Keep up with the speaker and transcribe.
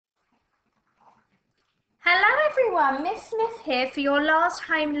everyone, Miss Smith here for your last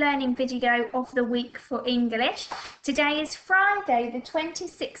home learning video of the week for English. Today is Friday the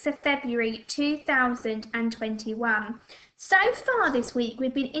 26th of February 2021. So far this week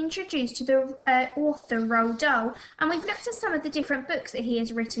we've been introduced to the author Roald Dahl, and we've looked at some of the different books that he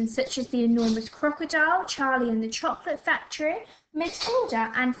has written, such as The Enormous Crocodile, Charlie and the Chocolate Factory,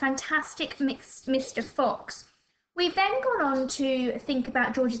 Matilda and Fantastic Mr. Fox. We've then gone on to think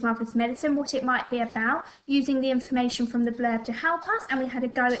about George's Marvellous Medicine, what it might be about, using the information from the blurb to help us, and we had a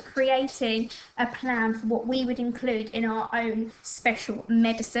go at creating a plan for what we would include in our own special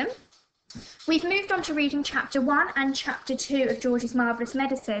medicine. We've moved on to reading Chapter 1 and Chapter 2 of George's Marvellous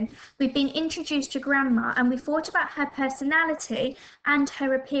Medicine. We've been introduced to Grandma, and we thought about her personality and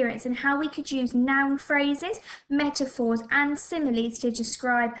her appearance and how we could use noun phrases, metaphors and similes to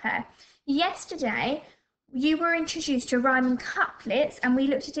describe her. Yesterday, you were introduced to rhyming couplets, and we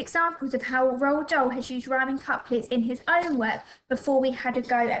looked at examples of how Roald Dahl has used rhyming couplets in his own work before we had a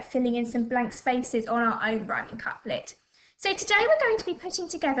go at filling in some blank spaces on our own rhyming couplet. So today we're going to be putting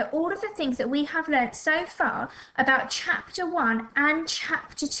together all of the things that we have learnt so far about Chapter 1 and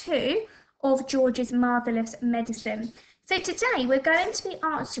Chapter 2 of George's Marvellous Medicine. So today we're going to be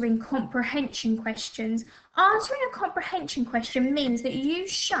answering comprehension questions. Answering a comprehension question means that you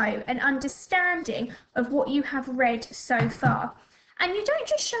show an understanding of what you have read so far. And you don't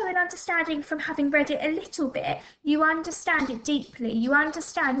just show an understanding from having read it a little bit, you understand it deeply. You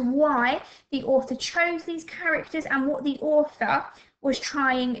understand why the author chose these characters and what the author was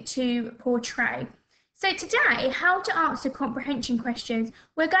trying to portray. So today, how to answer comprehension questions.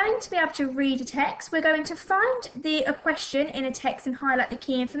 We're going to be able to read a text, we're going to find a question in a text and highlight the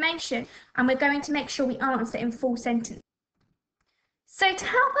key information, and we're going to make sure we answer in full sentence. So to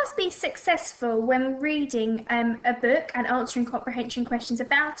help us be successful when reading a book and answering comprehension questions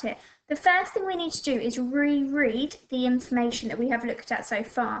about it, the first thing we need to do is reread the information that we have looked at so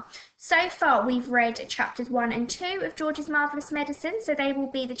far. So far we've read chapters 1 and 2 of George's Marvellous Medicine, so they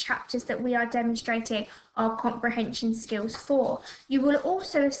will be the chapters that we are demonstrating our comprehension skills for. You will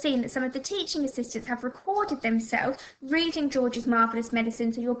also have seen that some of the teaching assistants have recorded themselves reading George's Marvellous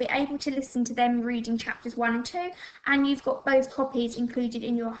Medicine, so you'll be able to listen to them reading chapters 1 and 2, and you've got both copies included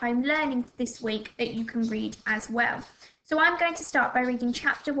in your home learning this week that you can read as well. So I'm going to start by reading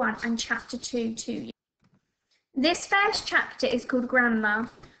Chapter 1 and Chapter 2 to you. This first chapter is called Grandma.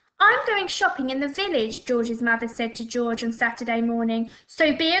 "I'm going shopping in the village," George's mother said to George on Saturday morning,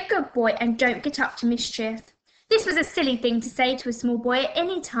 "so be a good boy and don't get up to mischief." This was a silly thing to say to a small boy at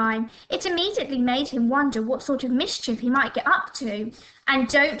any time. It immediately made him wonder what sort of mischief he might get up to. "And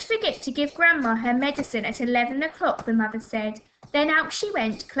don't forget to give Grandma her medicine at 11 o'clock, the mother said. Then out she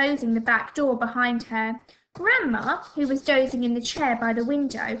went, closing the back door behind her. Grandma, who was dozing in the chair by the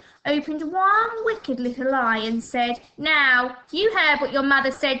window, opened one wicked little eye and said, "Now, you heard what your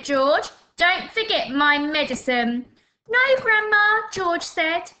mother said, George. Don't forget my medicine." "No, Grandma," George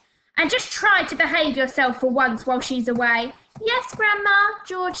said. "And just try to behave yourself for once while she's away." "Yes, Grandma,"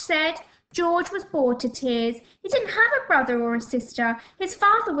 George said. George was bored to tears. He didn't have a brother or a sister. His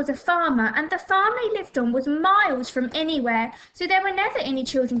father was a farmer, and the farm they lived on was miles from anywhere, so there were never any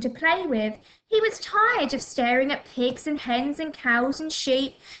children to play with. He was tired of staring at pigs and hens and cows and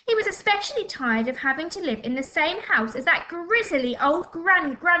sheep. He was especially tired of having to live in the same house as that grizzly old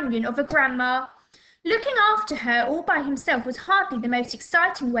grunion of a grandma. Looking after her all by himself was hardly the most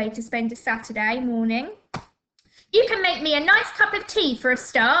exciting way to spend a Saturday morning. "You can make me a nice cup of tea for a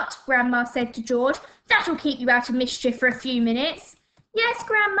start," Grandma said to George. "That'll keep you out of mischief for a few minutes." "Yes,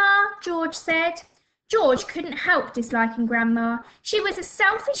 Grandma," George said. George couldn't help disliking Grandma. She was a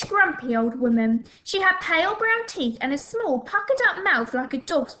selfish, grumpy old woman. She had pale brown teeth and a small, puckered-up mouth like a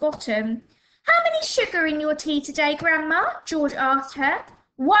dog's bottom. "How many sugar in your tea today, Grandma?" George asked her.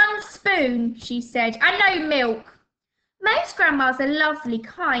 "1 spoon," she said, "and no milk." Most grandmas are lovely,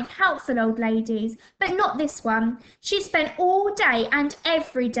 kind, helpful old ladies, but not this one. She spent all day and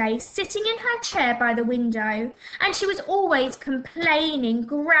every day sitting in her chair by the window, and she was always complaining,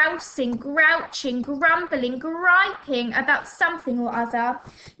 grousing, grouching, grumbling, griping about something or other.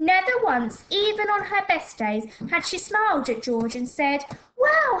 Never once, even on her best days, had she smiled at George and said,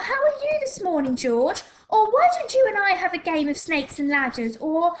 "Well, how are you this morning, George?" Or "Why don't you and I have a game of snakes and ladders?"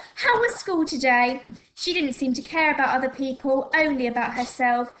 Or "How was school today?" She didn't seem to care about other people, only about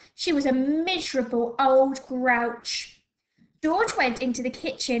herself. She was a miserable old grouch. George went into the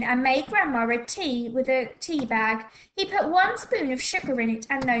kitchen and made Grandma a tea with a tea bag. He put 1 spoon of sugar in it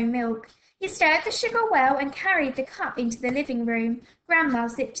and no milk. He stirred the sugar well and carried the cup into the living room. Grandma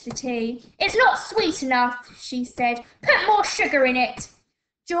sipped the tea. "It's not sweet enough," she said. "Put more sugar in it."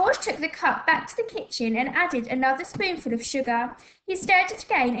 George took the cup back to the kitchen and added another spoonful of sugar. He stirred it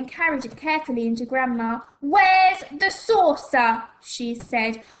again and carried it carefully into Grandma. "Where's the saucer?" she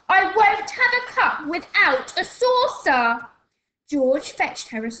said. "I won't have a cup without a saucer." George fetched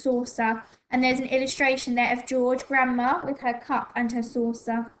her a saucer, and there's an illustration there of George, Grandma, with her cup and her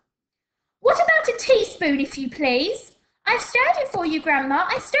saucer. "What about a teaspoon, if you please?" "I've stirred it for you, Grandma.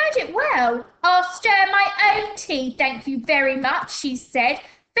 I stirred it well." "I'll stir my own tea, thank you very much," she said.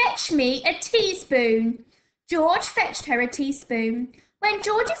 "Fetch me a teaspoon." George fetched her a teaspoon. When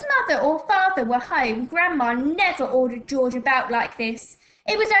George's mother or father were home, Grandma never ordered George about like this.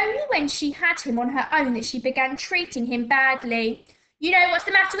 It was only when she had him on her own that she began treating him badly. "You know what's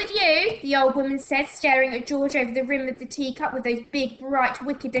the matter with you?" the old woman said, staring at George over the rim of the teacup with those big, bright,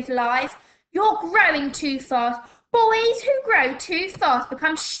 wicked little eyes. "You're growing too fast. Boys who grow too fast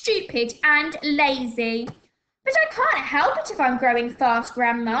become stupid and lazy." "But I can't help it if I'm growing fast,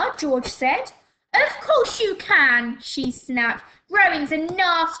 Grandma," George said. "Of course you can," she snapped. "Growing's a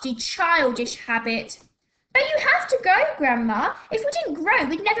nasty, childish habit." "But you have to go, Grandma. If we didn't grow,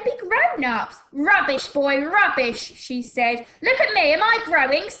 we'd never be grown-ups." "Rubbish, boy, rubbish," she said. "Look at me. Am I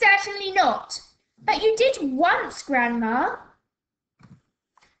growing? Certainly not." "But you did once, Grandma."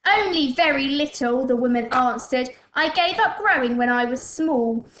 "Only very little," the woman answered. "I gave up growing when I was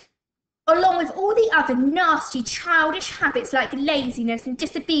small, along with all the other nasty, childish habits like laziness and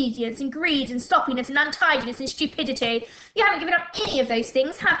disobedience and greed and sloppiness and untidiness and stupidity. You haven't given up any of those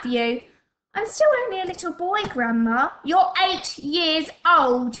things, have you?" "I'm still only a little boy, Grandma." "You're 8 years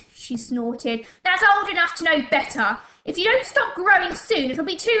old," she snorted. "That's old enough to know better. If you don't stop growing soon, it'll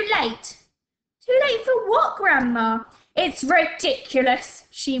be too late." "Too late for what, Grandma?" "It's ridiculous,"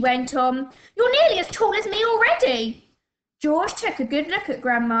 she went on. "You're nearly as tall as me already." George took a good look at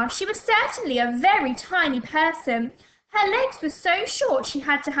Grandma. She was certainly a very tiny person. Her legs were so short she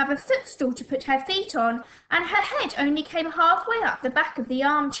had to have a footstool to put her feet on, and her head only came halfway up the back of the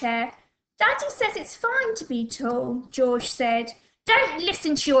armchair. "Daddy says it's fine to be tall," George said. "Don't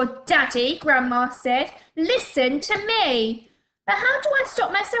listen to your daddy," Grandma said. "Listen to me." "But how do I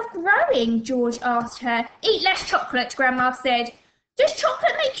stop myself growing?" George asked her. "Eat less chocolate," Grandma said. "Does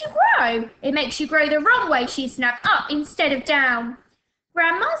chocolate make you grow?" "It makes you grow the wrong way," she snapped, "up instead of down."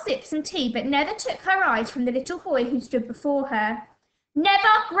 Grandma sipped some tea, but never took her eyes from the little boy who stood before her.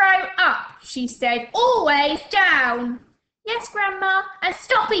 "Never grow up," she said. "Always down." "Yes, Grandma, and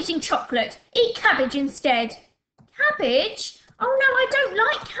stop eating chocolate. Eat cabbage instead." "Cabbage? Oh no, I don't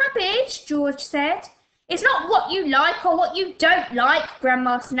like cabbage," George said. "It's not what you like or what you don't like,"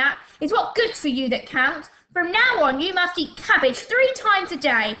 Grandma snapped. "It's what's good for you that counts. From now on, you must eat cabbage 3 times a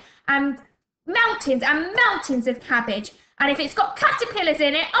day, and mountains of cabbage. And if it's got caterpillars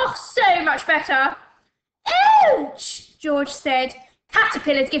in it, oh, so much better." "Ouch!" George said.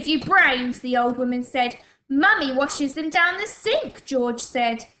 "Caterpillars give you brains," the old woman said. "Mummy washes them down the sink," George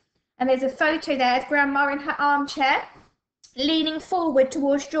said. And there's a photo there of Grandma in her armchair, leaning forward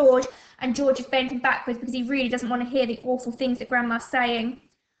towards George, and George is bending backwards because he really doesn't want to hear the awful things that Grandma's saying.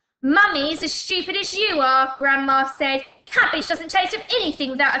 "Mummy's as stupid as you are," Grandma said. "Cabbage doesn't taste of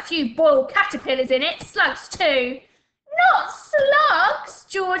anything without a few boiled caterpillars in it. Slugs too." "Not slugs!"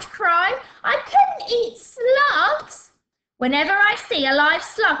 George cried. "I couldn't eat slugs." "Whenever I see a live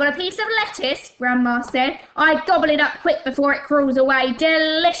slug on a piece of lettuce," Grandma said, "I gobble it up quick before it crawls away.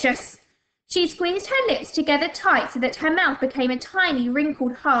 Delicious." She squeezed her lips together tight so that her mouth became a tiny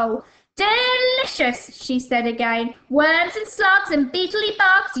wrinkled hole. "Delicious," she said again. "Worms and slugs and beetly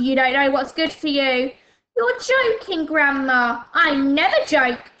bugs. You don't know what's good for you." "You're joking, Grandma." "I never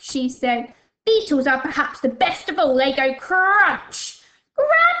joke," she said. "Beetles are perhaps the best of all. They go crunch."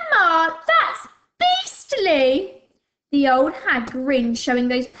 "Grandma, that's beastly." The old hag grinned, showing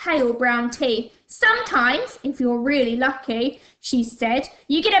those pale brown teeth. "Sometimes, if you're really lucky," she said,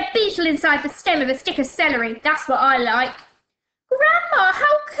 "you get a beetle inside the stem of a stick of celery. That's what I like." "Grandma,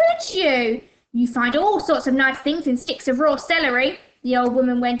 how could you?" "You find all sorts of nice things in sticks of raw celery," the old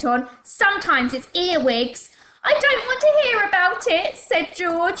woman went on. "Sometimes it's earwigs." "I don't want to hear about it," said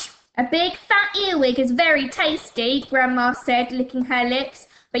George. "A big fat earwig is very tasty," Grandma said, licking her lips.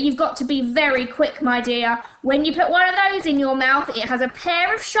 "But you've got to be very quick, my dear. When you put one of those in your mouth, it has a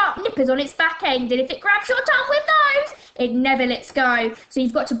pair of sharp nippers on its back end, and if it grabs your tongue with those, it never lets go. So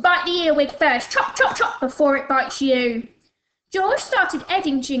you've got to bite the earwig first, chop, chop, chop, before it bites you." George started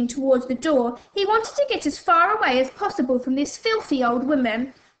edging towards the door. He wanted to get as far away as possible from this filthy old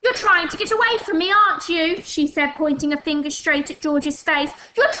woman. "You're trying to get away from me, aren't you?" she said, pointing a finger straight at George's face.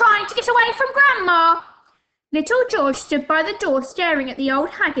 "You're trying to get away from Grandma." Little George stood by the door staring at the old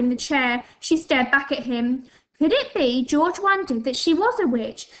hag in the chair. She stared back at him. Could it be, George wondered, that she was a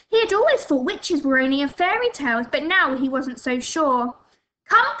witch? He had always thought witches were only in fairy tales, but now he wasn't so sure.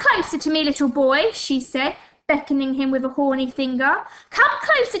 Come closer to me, little boy, she said, beckoning him with a horny finger. Come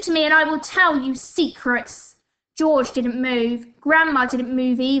closer to me and I will tell you secrets. George didn't move. Grandma didn't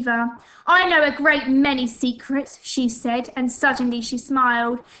move either. I know a great many secrets, she said, and suddenly she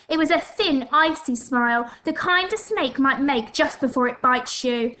smiled. It was a thin, icy smile, the kind a snake might make just before it bites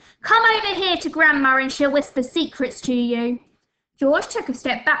you. Come over here to Grandma and she'll whisper secrets to you. George took a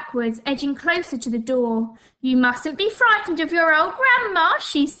step backwards, edging closer to the door. You mustn't be frightened of your old grandma,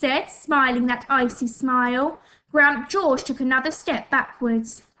 she said, smiling that icy smile. George took another step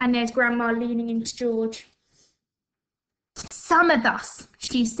backwards, and there's Grandma leaning into George. Some of us,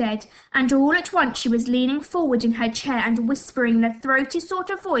 she said, and all at once she was leaning forward in her chair and whispering in a throaty sort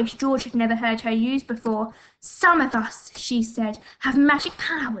of voice George had never heard her use before. Some of us, she said, have magic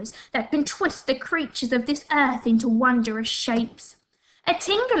powers that can twist the creatures of this earth into wondrous shapes. A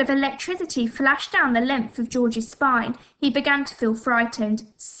tingle of electricity flashed down the length of George's spine. He began to feel frightened.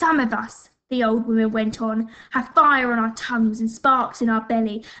 Some of us, the old woman went on, have fire on our tongues and sparks in our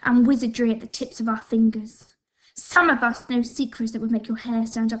belly and wizardry at the tips of our fingers. Some of us know secrets that would make your hair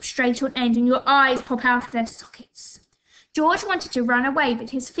stand up straight on end and your eyes pop out of their sockets. George wanted to run away, but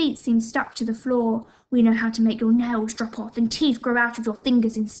his feet seemed stuck to the floor. We know how to make your nails drop off and teeth grow out of your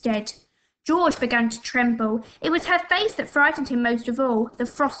fingers instead. George began to tremble. It was her face that frightened him most of all, the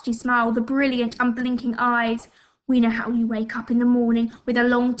frosty smile, the brilliant, unblinking eyes. We know how you wake up in the morning with a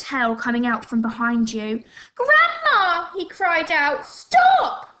long tail coming out from behind you. Grandma, he cried out,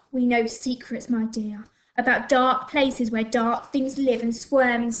 stop! We know secrets, my dear, about dark places where dark things live and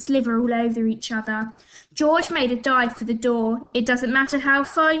squirm and sliver all over each other. George made a dive for the door. It doesn't matter how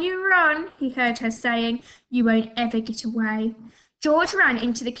far you run, he heard her saying. You won't ever get away. George ran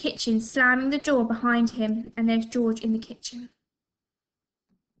into the kitchen, slamming the door behind him, and there's George in the kitchen.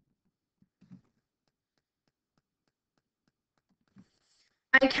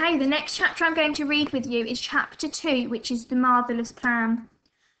 Okay, the next chapter I'm going to read with you is chapter 2, which is The Marvellous Plan.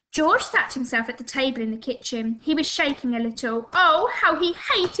 George sat himself at the table in the kitchen. He was shaking a little. Oh, how he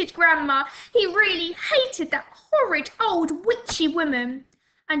hated Grandma! He really hated that horrid old witchy woman.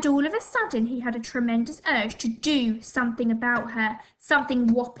 And all of a sudden he had a tremendous urge to do something about her,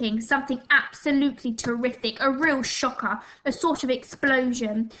 something whopping, something absolutely terrific, a real shocker, a sort of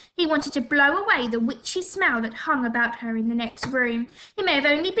explosion. He wanted to blow away the witchy smell that hung about her in the next room. He may have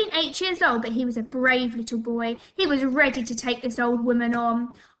only been 8 years old, but he was a brave little boy. He was ready to take this old woman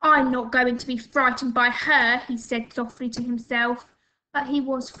on. I'm not going to be frightened by her, he said softly to himself. But he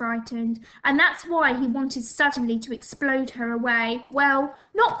was frightened, and that's why he wanted suddenly to explode her away. Well,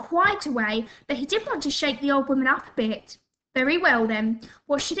 not quite away, but he did want to shake the old woman up a bit. Very well, then.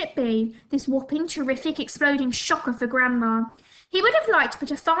 What should it be? This whopping, terrific, exploding shocker for Grandma. He would have liked to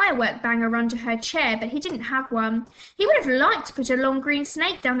put a firework banger under her chair, but he didn't have one. He would have liked to put a long green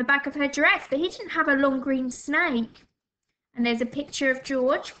snake down the back of her dress, but he didn't have a long green snake. And there's a picture of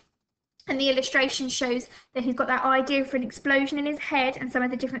George. And the illustration shows that he's got that idea for an explosion in his head and some of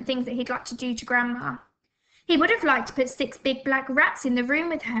the different things that he'd like to do to Grandma. He would have liked to put 6 big black rats in the room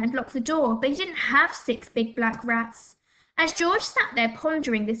with her and lock the door, but he didn't have 6 big black rats. As George sat there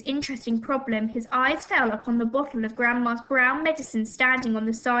pondering this interesting problem, his eyes fell upon the bottle of Grandma's brown medicine standing on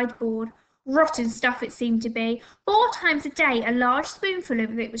the sideboard. Rotten stuff it seemed to be. 4 times a day a large spoonful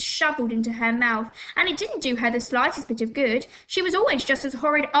of it was shoveled into her mouth, and it didn't do her the slightest bit of good. She was always just as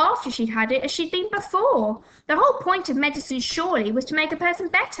horrid after she'd had it as she'd been before. The whole point of medicine surely was to make a person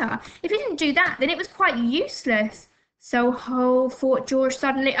better. If it didn't do that, then it was quite useless. So ho, thought George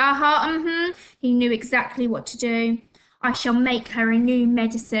suddenly. He knew exactly what to do. I shall make her a new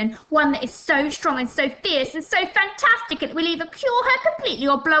medicine, one that is so strong and so fierce and so fantastic it will either cure her completely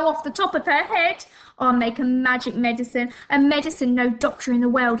or blow off the top of her head. I'll make a magic medicine, a medicine no doctor in the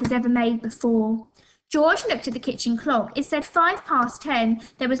world has ever made before. George looked at the kitchen clock. It said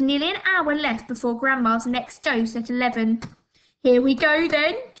 10:05. There was nearly an hour left before Grandma's next dose at 11. Here we go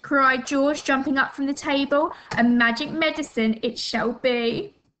then, cried George, jumping up from the table. A magic medicine it shall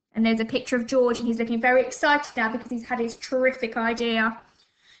be. And there's a picture of George, and he's looking very excited now because he's had his terrific idea.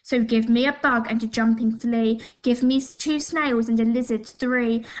 So give me a bug and a jumping flea, give me 2 snails and a lizard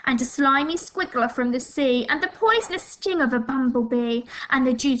 3, and a slimy squiggler from the sea, and the poisonous sting of a bumblebee, and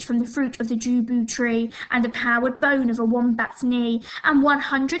the juice from the fruit of the juboo tree, and the powdered bone of a wombat's knee, and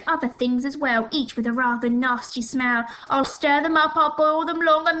 100 other things as well, each with a rather nasty smell. I'll stir them up, I'll boil them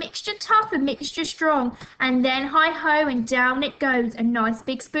long, a mixture tough, a mixture strong, and then hi-ho, and down it goes, a nice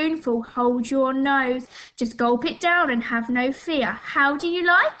big spoonful, hold your nose, just gulp it down and have no fear. How do you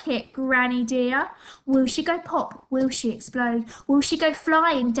like like it, Granny dear? Will she go pop? Will she explode? Will she go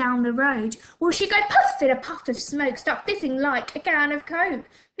flying down the road? Will she go puff in a puff of smoke, start fizzing like a can of Coke?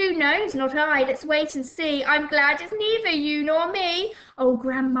 Who knows? Not I. Let's wait and see. I'm glad it's neither you nor me. Oh,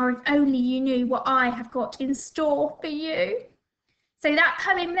 Grandma, if only you knew what I have got in store for you. So that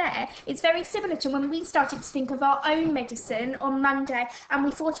poem there is very similar to when we started to think of our own medicine on Monday, and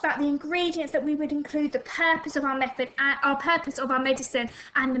we thought about the ingredients that we would include, the purpose of our method, our purpose of our medicine,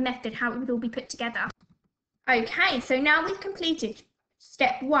 and the method, how it would all be put together. Okay, so now we've completed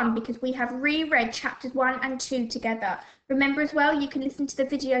step 1 because we have reread chapters 1 and 2 together. Remember as well, you can listen to the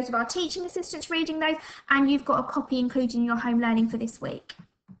videos of our teaching assistants reading those, and you've got a copy included in your home learning for this week.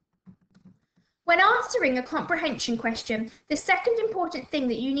 When answering a comprehension question, the second important thing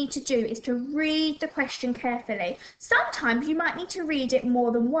that you need to do is to read the question carefully. Sometimes you might need to read it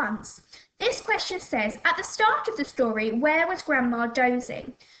more than once. This question says, at the start of the story, where was Grandma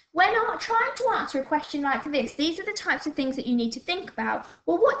dozing? When trying to answer a question like this, these are the types of things that you need to think about.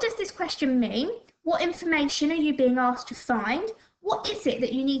 Well, what does this question mean? What information are you being asked to find? What is it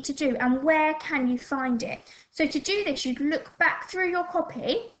that you need to do, and where can you find it? So to do this, you'd look back through your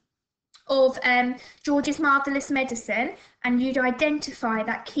copy of George's Marvellous Medicine, and you'd identify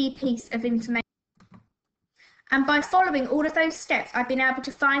that key piece of information. And by following all of those steps, I've been able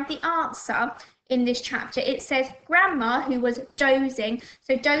to find the answer in this chapter. It says Grandma who was dozing.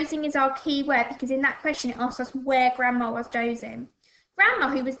 So dozing is our key word because in that question it asks us where Grandma was dozing.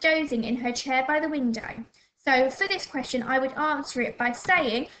 Grandma who was dozing in her chair by the window. So for this question, I would answer it by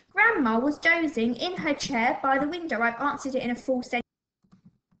saying Grandma was dozing in her chair by the window. I've answered it in a full sentence.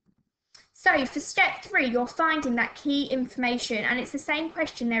 So for step 3, you're finding that key information, and it's the same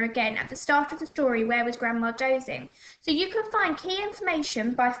question there again. At the start of the story, where was Grandma dozing? So you can find key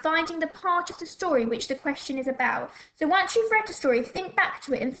information by finding the part of the story which the question is about. So once you've read the story, think back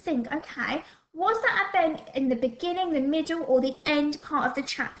to it and think, okay, was that then in the beginning, the middle, or the end part of the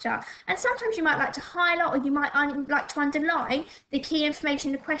chapter? And sometimes you might like to highlight, or you might like to underline the key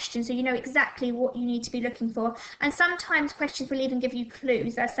information in the question so you know exactly what you need to be looking for. And sometimes questions will even give you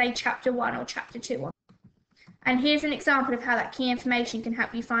clues, as say chapter 1 or chapter 2. And here's an example of how that key information can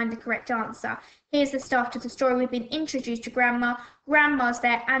help you find the correct answer. Here's the start of the story. We've been introduced to Grandma. Grandma's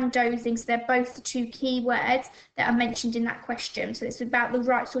there and dozing, so they're both the 2 key words that are mentioned in that question. So it's about the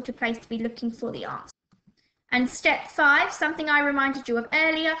right sort of place to be looking for the answer. And step 5, something I reminded you of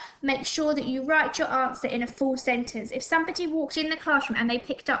earlier, make sure that you write your answer in a full sentence. If somebody walked in the classroom and they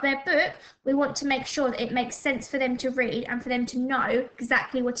picked up their book, we want to make sure that it makes sense for them to read and for them to know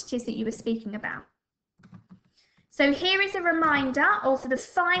exactly what it is that you were speaking about. So here is a reminder of the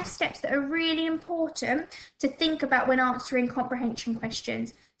 5 steps that are really important to think about when answering comprehension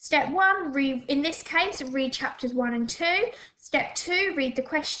questions. Step 1, in this case, read chapters 1 and 2. Step 2, read the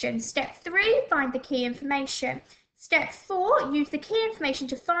question. Step 3, find the key information. Step 4, use the key information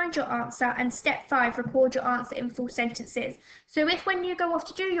to find your answer. And step 5, record your answer in full sentences. So if when you go off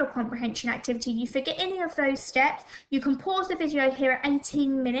to do your comprehension activity, you forget any of those steps, you can pause the video here at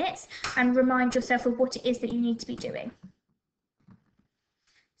 18 minutes and remind yourself of what it is that you need to be doing.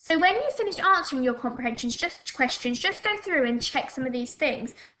 So when you finish answering your comprehension questions, just go through and check some of these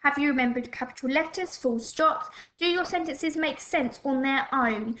things. Have you remembered capital letters, full stops? Do your sentences make sense on their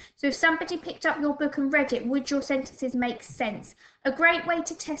own? So if somebody picked up your book and read it, would your sentences make sense? A great way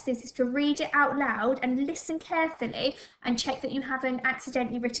to test this is to read it out loud and listen carefully and check that you haven't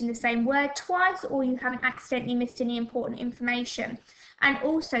accidentally written the same word twice or you haven't accidentally missed any important information. And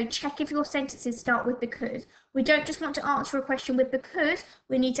also check if your sentences start with because. We don't just want to answer a question with because,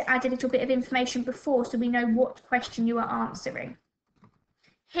 we need to add a little bit of information before so we know what question you are answering.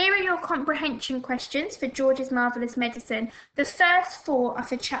 Here are your comprehension questions for George's Marvellous Medicine. The first 4 are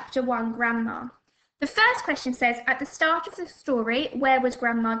for chapter 1, Grandma. The first question says, at the start of the story, where was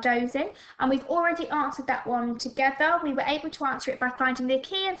Grandma dozing? And we've already answered that one together. We were able to answer it by finding the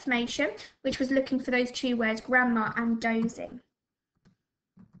key information, which was looking for those 2 words, Grandma and dozing.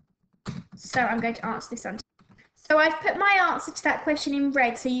 So I'm going to answer this one. So I've put my answer to that question in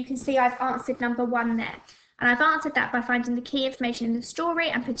red, so you can see I've answered number 1 there. And I've answered that by finding the key information in the story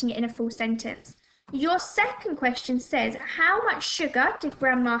and putting it in a full sentence. Your second question says, how much sugar did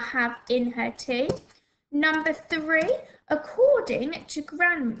Grandma have in her tea? Number 3, according to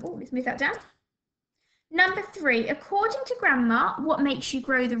Grandma, let's move that down. Number 3, according to Grandma, what makes you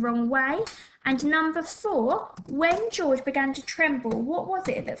grow the wrong way? And number 4, when George began to tremble, what was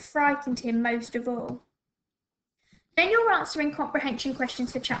it that frightened him most of all? Then you're answering comprehension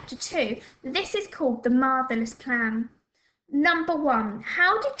questions for chapter 2. This is called the Marvellous Plan. Number 1,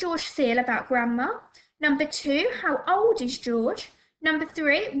 how did George feel about Grandma? Number 2, how old is George? Number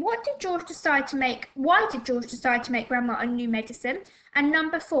 3, why did George decide to make Grandma a new medicine? And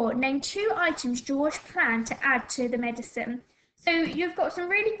number 4, name 2 items George planned to add to the medicine. So you've got some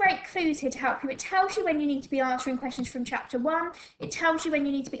really great clues here to help you. It tells you when you need to be answering questions from chapter 1. It tells you when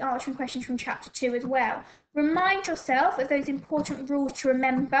you need to be answering questions from chapter 2 as well. Remind yourself of those important rules to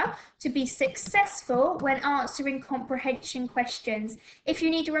remember to be successful when answering comprehension questions. If you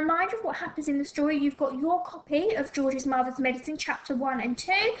need a reminder of what happens in the story, you've got your copy of George's Mother's Medicine, chapter 1 and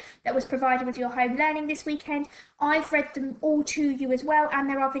 2, that was provided with your home learning this weekend. I've read them all to you as well, and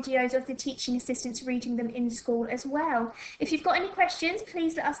there are videos of the teaching assistants reading them in school as well. If you've got any questions,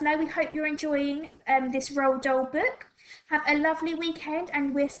 please let us know. We hope you're enjoying this Roald Dahl book. Have a lovely weekend,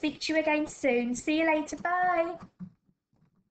 and we'll speak to you again soon. See you later. Bye.